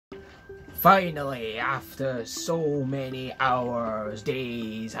Finally, after so many hours,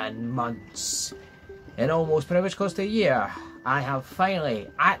 days and months, and almost pretty much close to a year, I have finally,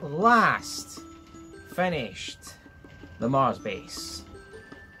 at last, finished the Mars base.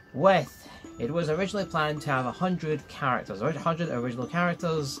 It was originally planned to have 100 characters, 100 original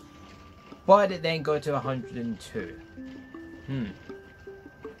characters, but it then got to 102.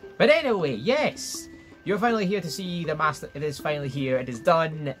 But anyway, yes, you're finally here to see the master. It is finally here. It is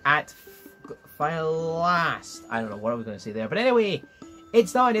done at last. I don't know what I was going to say there, but anyway,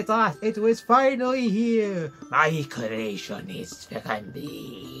 it's done. It's last. It was finally here. My creation is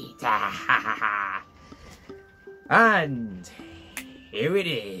complete. And here it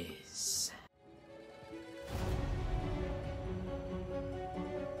is.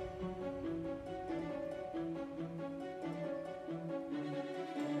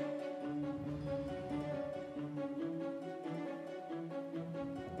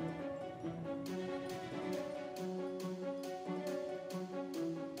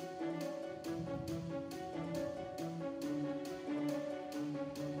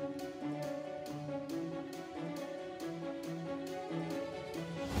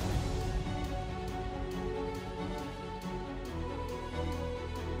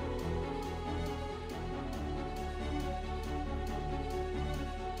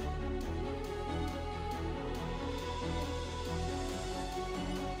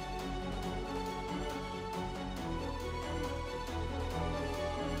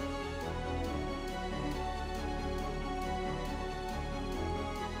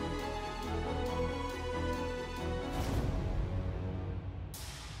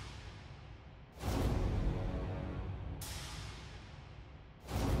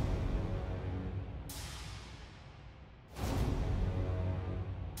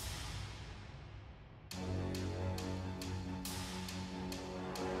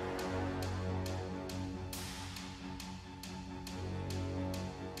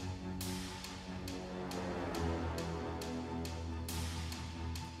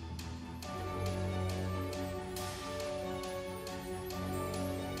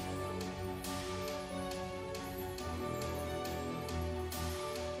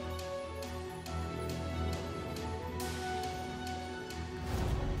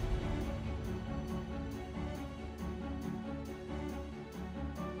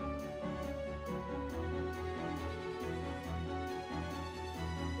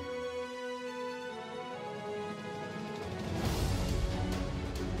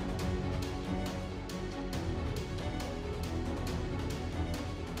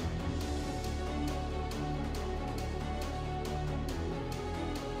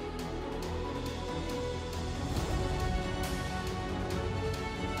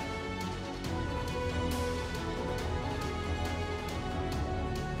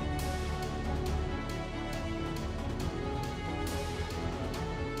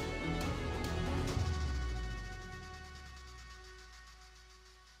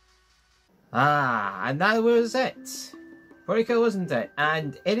 And that was it. Pretty cool, wasn't it?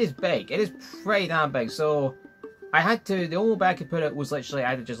 And it is big. It is pretty damn big. So I had to, the only way I could put it was literally I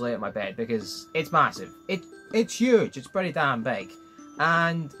had to just lay it on my bed because it's massive. It's huge. It's pretty damn big.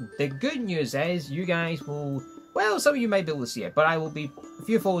 And the good news is you guys will, well, some of you might be able to see it, but I will be, a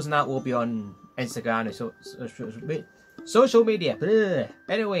few photos and that will be on Instagram and social media. Blah.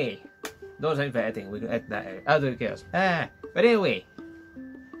 Anyway, no time for editing. We can edit that out. Who cares? But anyway,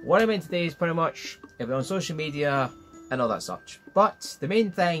 what I meant today is pretty much it'll be on social media and all that such. But the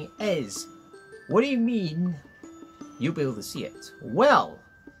main thing is, what do you mean you'll be able to see it? Well,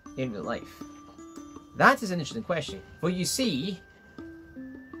 in real life. That is an interesting question. For you see,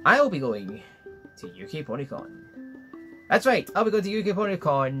 I will be going to UK PonyCon. That's right, I'll be going to UK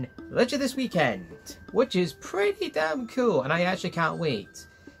PonyCon literally this weekend, which is pretty damn cool, and I actually can't wait.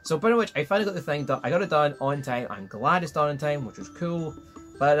 So pretty much, I finally got the thing done. I got it done on time. I'm glad it's done on time, which was cool.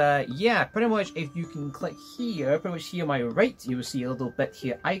 But yeah, pretty much if you can click here, pretty much here on my right, you will see a little bit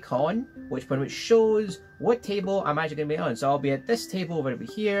here icon, which pretty much shows what table I'm actually going to be on. So I'll be at this table over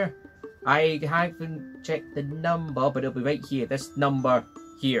here. I haven't checked the number, but it'll be right here, this number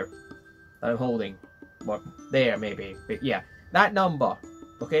here that I'm holding. Well, there maybe, but yeah, that number,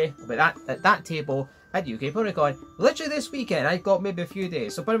 okay? But at that table at UK PonyCon, literally this weekend. I've got maybe a few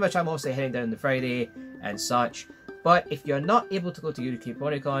days, so pretty much I'm also heading down on the Friday and such. But if you're not able to go to UK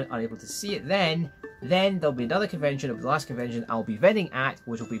PonyCon, unable to see it then there'll be another convention. It'll be the last convention I'll be vending at,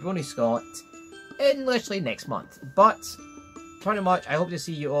 which will be Brony Scott in literally next month. But pretty much, I hope to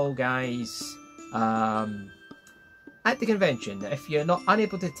see you all guys at the convention. If you're not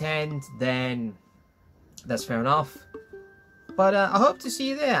unable to attend, then that's fair enough. But I hope to see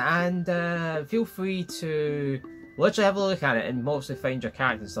you there, and feel free to literally have a look at it and mostly find your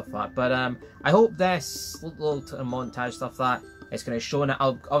character and stuff like that. But I hope this little montage stuff that it's going to show it.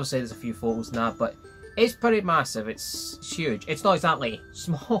 Obviously there's a few photos and that, but it's pretty massive. It's huge. It's not exactly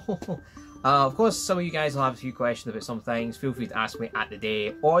small. Of course, some of you guys will have a few questions about some things. Feel free to ask me at the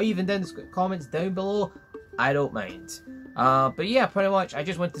day, or even in the comments down below. I don't mind. But yeah, pretty much, I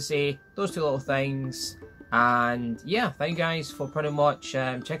just want to say those two little things. And yeah, thank you guys for pretty much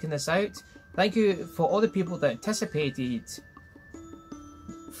checking this out. Thank you for all the people that anticipated,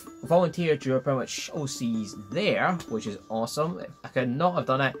 volunteered during pretty much OCs there, which is awesome. I could not have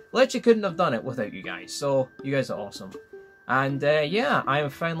done it. Literally couldn't have done it without you guys. So you guys are awesome. And yeah, I'm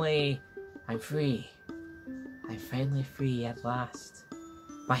free. I'm finally free at last.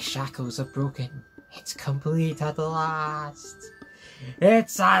 My shackles are broken. It's complete at last.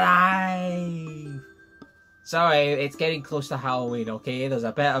 It's alive. Sorry, it's getting close to Halloween, okay? There's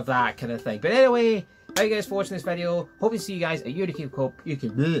a bit of that kind of thing. But anyway, thank you guys for watching this video. Hope to see you guys at UK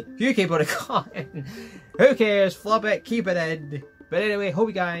Bodycon. Who cares? Flub it, keep it in. But anyway, hope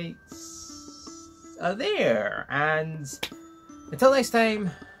you guys are there. And until next time,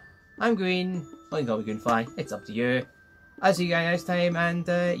 I'm Green. Well, you can call me GreenFly. It's up to you. I'll see you guys next time. And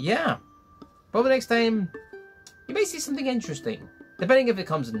yeah, probably next time, you may see something interesting. Depending if it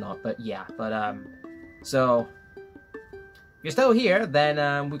comes or not. But yeah, so, if you're still here,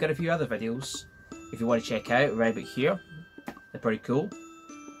 then we've got a few other videos if you want to check out right about here. They're pretty cool.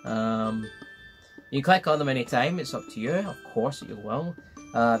 You can click on them anytime, it's up to you, of course you will.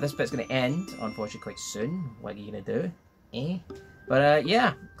 This bit's going to end, unfortunately, quite soon. What are you going to do? Eh? But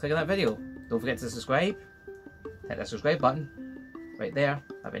yeah, click on that video. Don't forget to subscribe. Hit that subscribe button right there,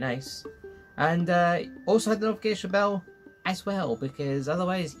 that'd be nice. And also hit the notification bell as well, because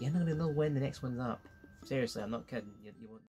otherwise you're not going to know when the next one's up. Seriously, I'm not kidding. You won't.